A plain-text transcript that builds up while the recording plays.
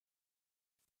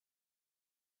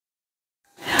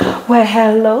Well,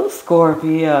 hello,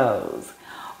 Scorpios.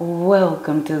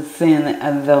 Welcome to Sin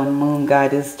the Moon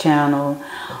Goddess channel.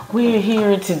 We're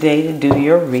here today to do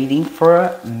your reading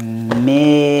for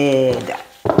mid-February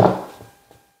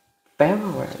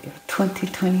of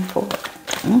 2024.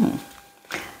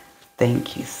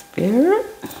 Thank you, Spirit.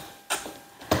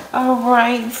 All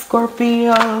right,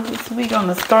 Scorpios. We're going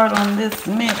to start on this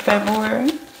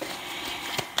mid-February.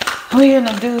 We're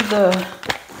going to do the...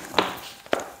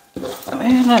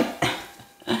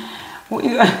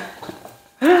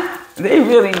 They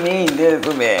really mean this,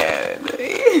 man.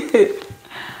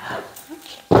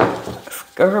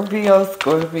 Scorpios.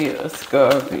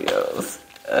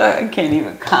 I can't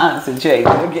even concentrate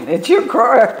looking at your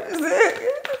cards.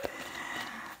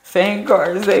 Same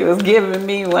cards they was giving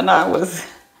me when I was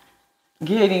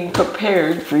getting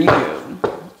prepared for you.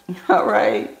 All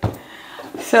right.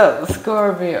 So,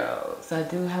 Scorpios, I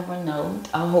do have a note.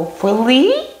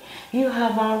 Hopefully, you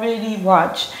have already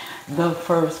watched the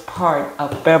first part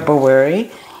of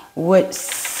February, which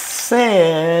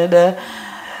said,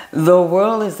 the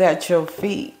world is at your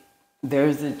feet.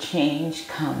 There's a change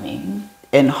coming,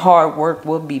 and hard work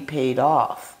will be paid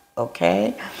off.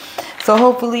 Okay? So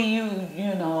hopefully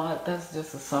you know, that's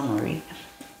just a summary,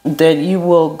 that you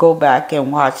will go back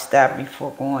and watch that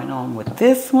before going on with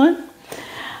this one.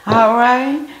 All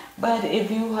right? But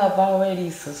if you have already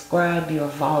subscribed, you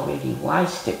have already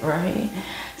watched it, right?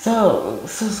 So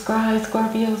subscribe,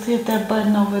 Scorpios, hit that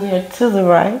button over there to the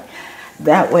right.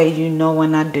 That way you know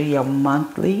when I do your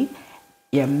monthly,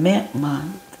 your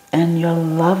mid-month, and your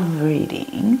love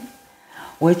reading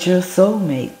with your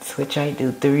soulmates, which I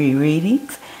do 3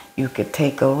 readings. You could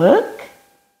take a look.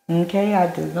 Okay, I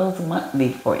do those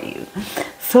monthly for you.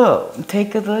 So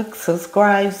take a look,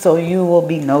 subscribe, so you will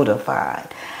be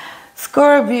notified.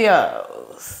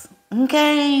 Scorpios,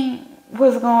 okay,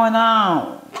 what's going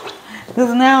on?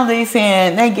 Because now they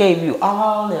saying they gave you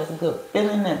all this good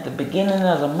feeling at the beginning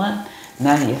of the month.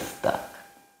 Now you're stuck.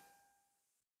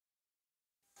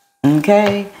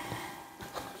 Okay?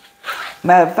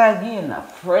 Matter of fact, you're in the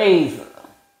freezer.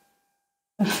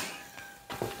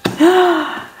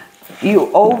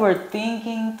 You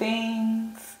overthinking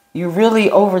things. You really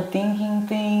overthinking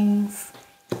things.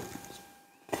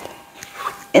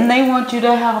 And they want you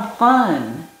to have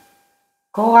fun.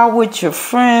 Go out with your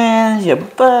friends, your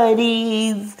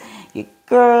buddies, your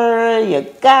girl, your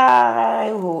guy,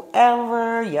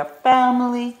 whoever, your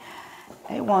family.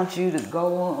 They want you to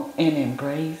go and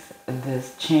embrace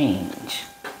this change.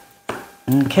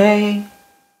 Okay?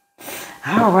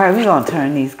 All right, we're going to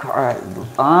turn these cards.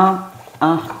 I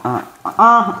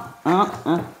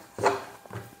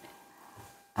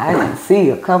didn't see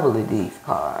a couple of these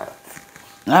cards.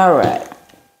 All right.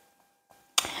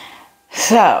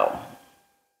 So,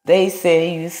 they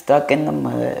say you stuck in the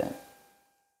mud.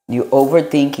 You're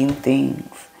overthinking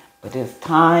things. But it's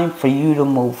time for you to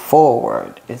move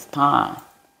forward. It's time.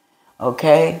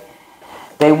 Okay?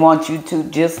 They want you to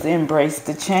just embrace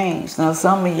the change. Now,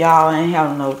 some of y'all ain't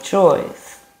have no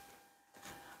choice.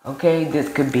 Okay? This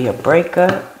could be a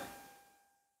breakup.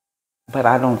 But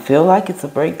I don't feel like it's a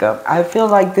breakup. I feel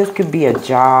like this could be a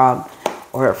job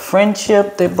or a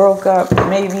friendship that broke up,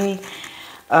 maybe.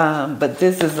 But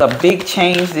this is a big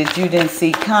change that you didn't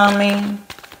see coming.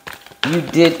 You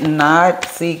did not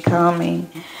see coming.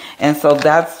 And so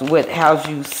that's what has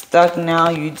you stuck now.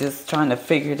 You just trying to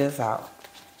figure this out.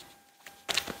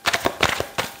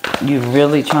 You're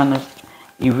really trying to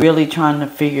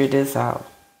figure this out.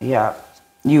 Yeah.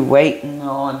 You waiting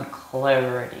on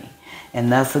clarity. And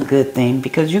that's a good thing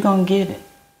because you're going to get it.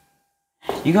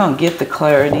 You're going to get the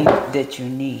clarity that you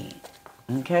need.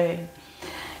 Okay?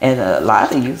 And a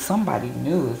lot of you, somebody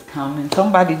new is coming.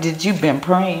 Somebody that you've been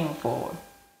praying for.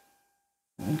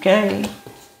 Okay?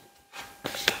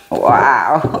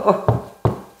 Wow.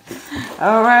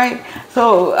 All right.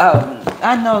 So,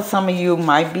 I know some of you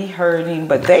might be hurting,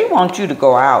 but they want you to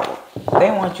go out.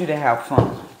 They want you to have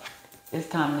fun. It's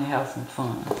time to have some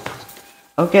fun.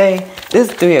 Okay? This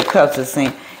 3 of Cups is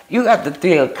saying, you got the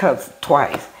 3 of Cups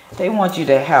twice. They want you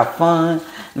to have fun.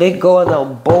 Let go of the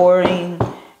boring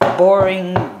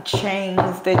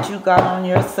chains that you got on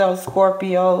yourself,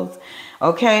 Scorpios.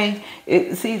 Okay?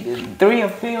 See, the 3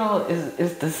 of Fields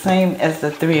is the same as the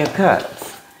 3 of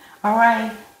Cups. All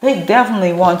right? They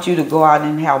definitely want you to go out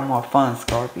and have more fun,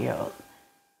 Scorpios.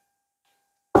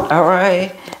 All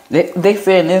right? They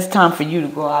said it's time for you to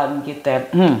go out and get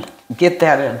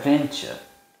that adventure.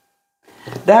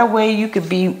 That way you could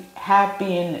be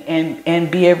happy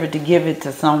and be able to give it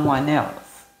to someone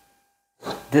else.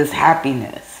 This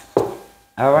happiness.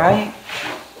 All right?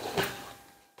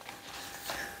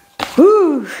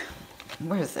 Whew.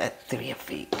 Where's that 3 of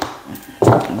feet?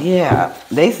 Yeah,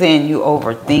 they saying you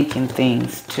overthinking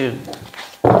things too.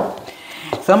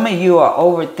 Some of you are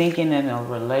overthinking in a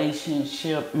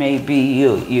relationship. Maybe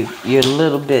you're a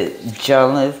little bit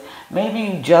jealous. Maybe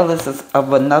you're jealous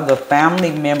of another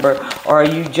family member, or are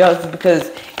you jealous because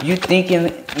you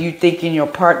thinking your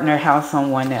partner has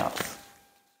someone else.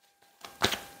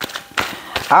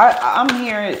 I'm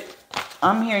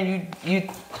hearing you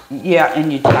yeah,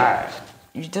 and you're tired.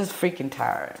 You're just freaking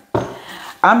tired.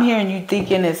 I'm hearing you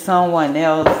thinking it's someone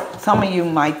else. Some of you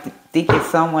might think it's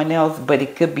someone else, but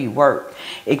it could be work.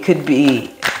 It could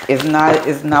be, it's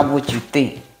not what you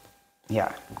think.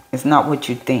 Yeah, it's not what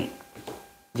you think.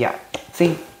 Yeah,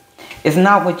 see, it's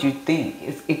not what you think.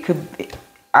 It could be,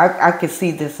 I could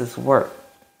see this as work.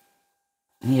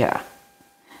 Yeah,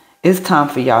 it's time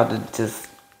for y'all to just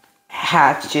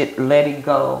hatch it, let it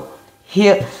go,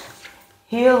 heal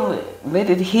it, let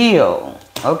it heal,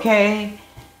 okay?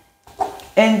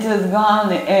 And just go on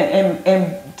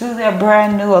and do that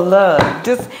brand new of love.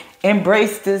 Just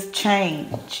embrace this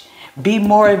change. Be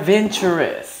more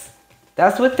adventurous.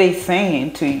 That's what they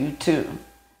saying to you too.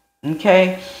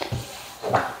 Okay?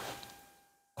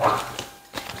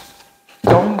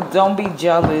 Don't be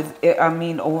jealous.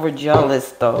 Over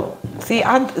jealous though. See,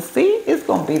 it's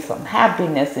gonna be some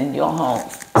happiness in your home,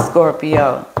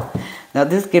 Scorpio. Now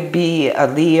this could be a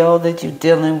Leo that you're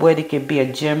dealing with. It could be a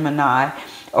Gemini.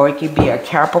 Or it could be a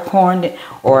Capricorn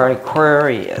or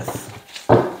Aquarius.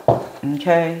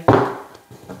 Okay?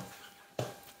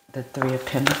 The 3 of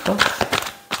Pentacles.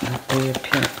 The 3 of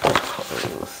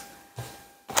Pentacles.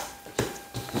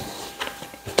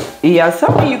 Yeah,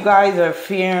 some of you guys are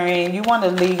fearing. You want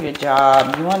to leave your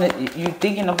job. You're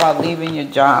thinking about leaving your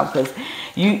job because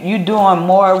you're doing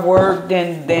more work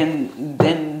than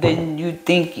you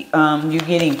think you're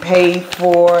getting paid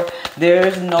for.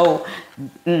 There's no...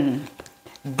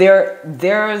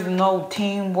 There is no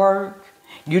teamwork.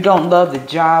 You don't love the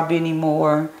job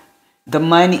anymore. The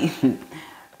money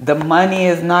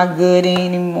is not good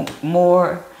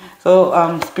anymore. So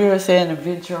Spirit saying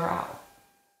venture out.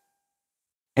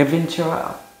 Venture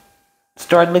out.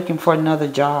 Start looking for another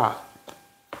job.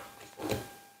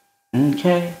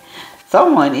 Okay?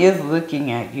 Someone is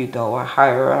looking at you though. A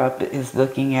higher up is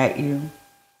looking at you.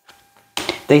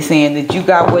 They saying that you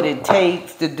got what it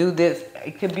takes to do this.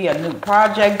 It could be a new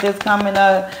project that's coming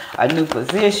up, a new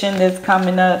position that's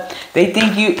coming up. They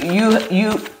think you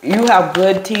have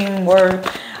good teamwork.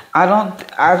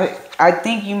 I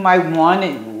think you might want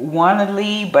to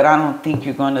leave, but I don't think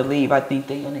you're going to leave. I think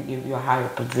they're going to give you a higher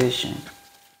position.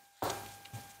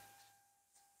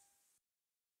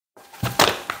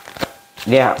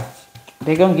 Yeah,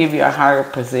 they're going to give you a higher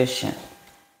position.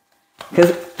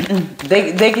 Because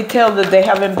they can tell that they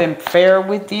haven't been fair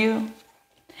with you.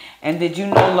 And that you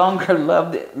no longer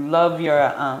love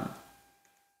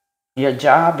your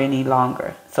job any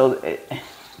longer. So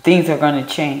things are going to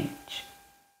change.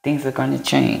 Things are going to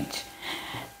change.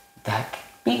 That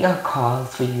could be a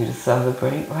cause for you to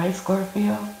celebrate, right,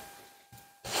 Scorpio?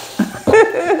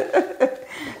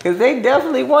 Because they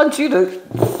definitely want you to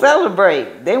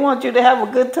celebrate. They want you to have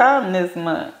a good time this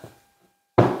month.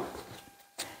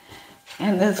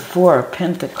 And this 4 of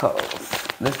Pentacles.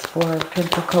 This 4 of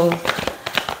Pentacles.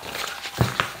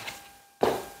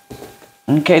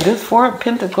 Okay, this 4 of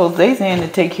Pentacles, they saying to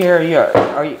take care of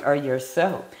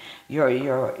yourself,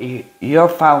 your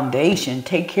foundation.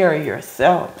 Take care of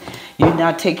yourself. You're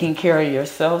not taking care of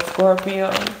yourself,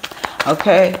 Scorpio.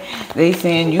 Okay, they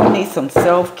saying you need some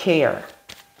self-care,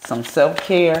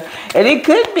 and it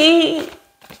could be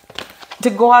to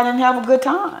go out and have a good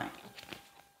time.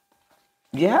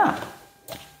 Yeah,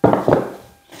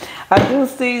 I do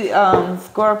see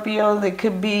Scorpio. It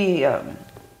could be.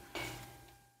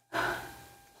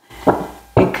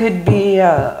 It could be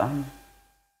an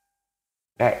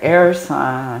air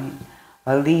sign,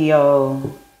 a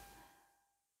Leo,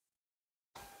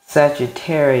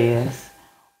 Sagittarius,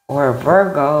 or a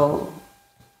Virgo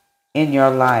in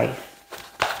your life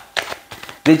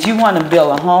that you want to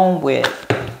build a home with.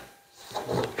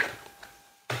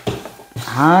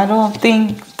 I don't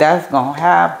think that's going to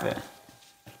happen.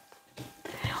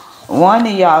 One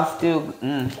of y'all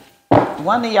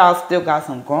still got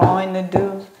some growing to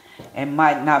do and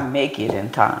might not make it in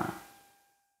time.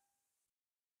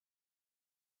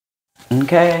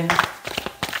 Okay?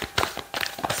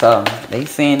 So they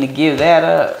saying to give that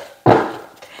up.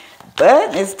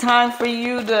 But it's time for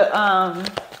you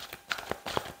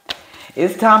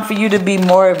to be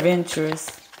more adventurous.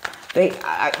 They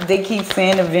keep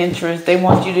saying adventurous. They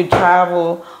want you to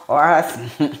travel, or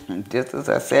just as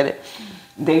I said it,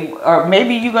 or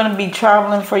maybe you're going to be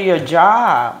traveling for your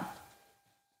job.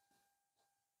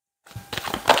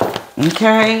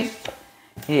 Okay?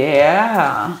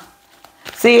 Yeah.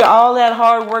 See, all that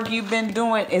hard work you've been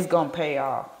doing is going to pay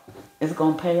off. It's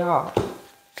going to pay off.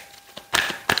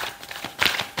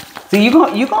 See, you're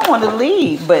gonna want to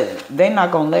leave, but they're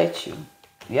not going to let you.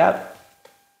 Yep.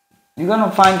 You're going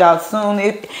to find out soon.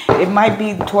 It might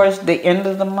be towards the end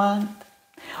of the month.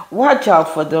 Watch out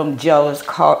for them jealous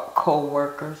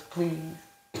co-workers, please.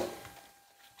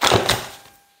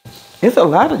 There's a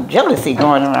lot of jealousy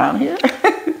going around here.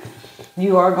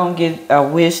 You are going to get a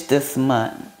wish this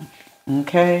month.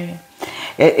 Okay?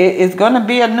 It's going to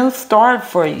be a new start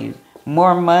for you.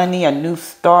 More money, a new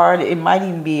start. It might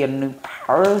even be a new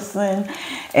person.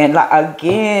 And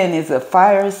again, it's a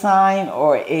fire sign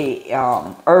or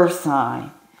a earth sign.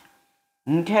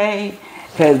 Okay?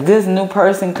 Because this new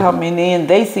person coming in,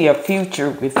 they see a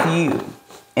future with you.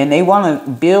 And they want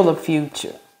to build a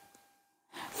future.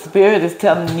 Spirit is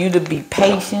telling you to be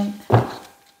patient.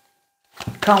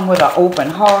 Come with an open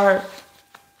heart.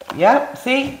 Yep,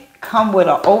 see? Come with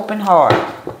an open heart.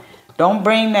 Don't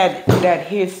bring that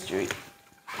history.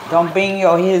 Don't bring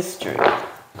your history.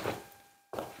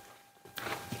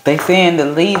 They saying to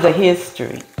leave the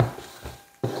history.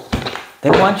 They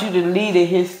want you to leave the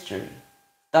history.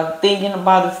 Stop thinking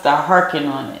about it. Start harking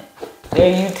on it.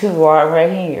 There you two are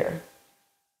right here.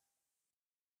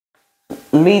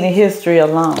 Leave the history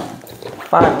alone.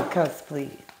 Five of Cups,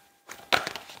 please.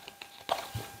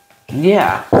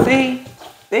 Yeah, see?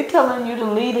 They're telling you to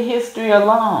leave the history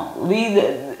alone. Leave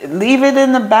it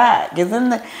in the back. It's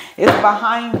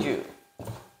behind you.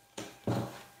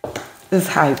 This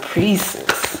High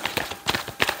Priestess.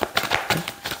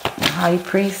 High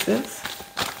Priestess.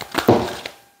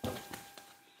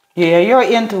 Yeah, your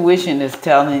intuition is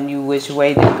telling you which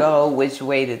way to go, which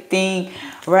way to think.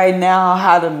 Right now,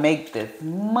 how to make this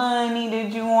money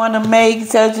that you want to make,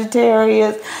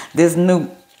 Sagittarius. This new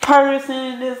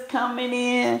person that's coming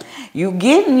in. You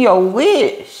getting your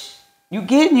wish. You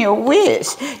getting your wish.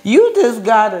 You just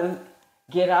got to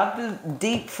get out the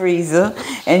deep freezer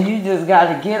and you just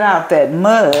got to get out that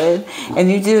mud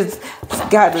and you just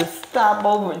got to stop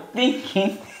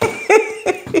overthinking.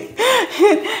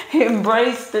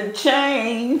 Embrace the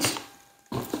change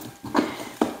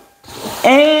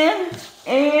and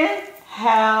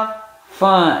have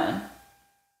fun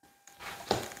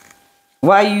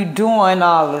while you doing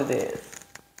all of this.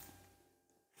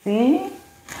 See?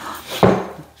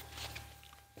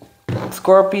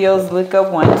 Scorpios, look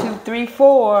up 1, 2, 3,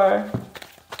 4.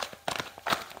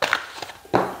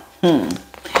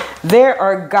 They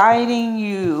are guiding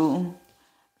you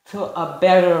to a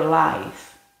better life.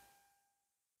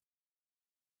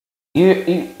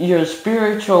 Your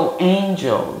spiritual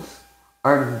angels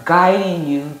are guiding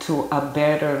you to a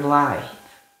better life.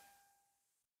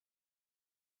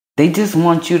 They just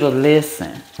want you to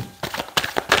listen.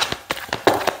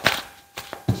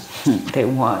 They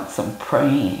want some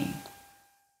praying.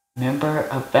 Remember,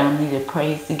 a family that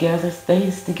prays together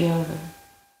stays together.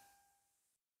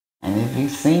 And if you're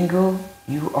single,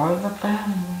 you are the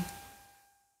family.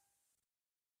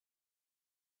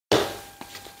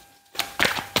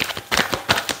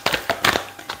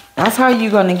 That's how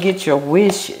you're going to get your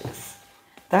wishes.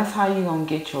 That's how you're going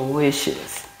to get your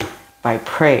wishes. By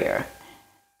prayer.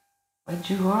 But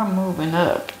you are moving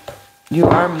up. You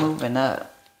are moving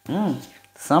up.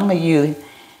 Some of you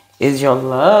is your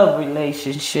love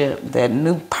relationship. That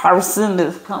new person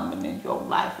that's coming in your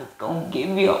life is going to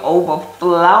give you an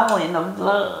overflowing of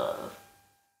love.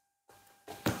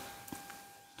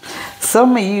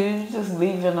 Some of you just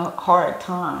leaving hard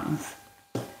times.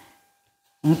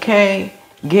 Okay?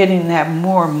 Getting that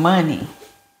more money.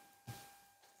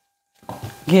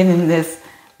 Getting this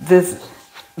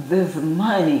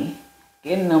money.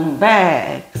 Getting them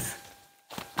bags.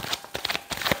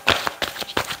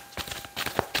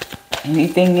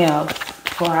 Anything else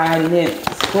before I let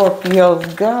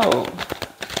Scorpios go?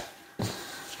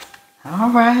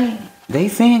 All right. They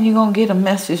saying you're going to get a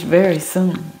message very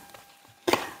soon.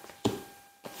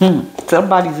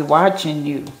 Somebody's watching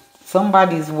you.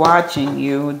 Somebody's watching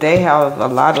you. They have a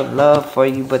lot of love for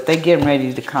you, but they're getting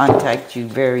ready to contact you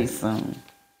very soon.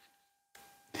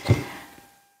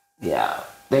 Yeah,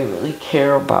 they really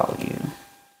care about you.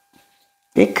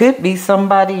 It could be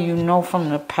somebody you know from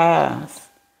the past.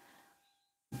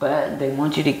 But they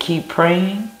want you to keep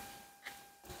praying.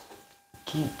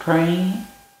 Keep praying.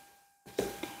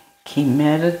 Keep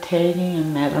meditating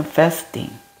and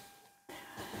manifesting.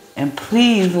 And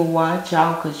please watch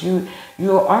out because you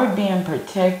are being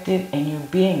protected and you're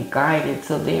being guided.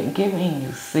 So they're giving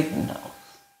you signals.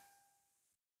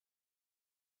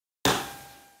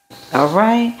 All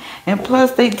right. And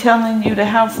plus they telling you to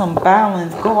have some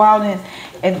balance. Go out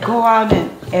and go out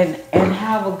and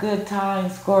have a good time,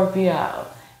 Scorpio.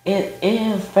 It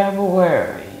is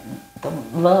February, the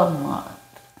love month.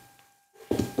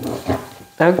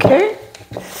 Okay?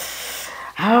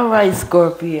 All right,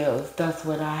 Scorpios. That's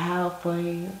what I have for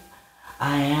you.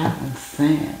 I am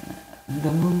Sin,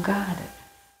 the moon goddess.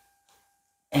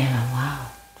 And I'm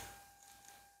out.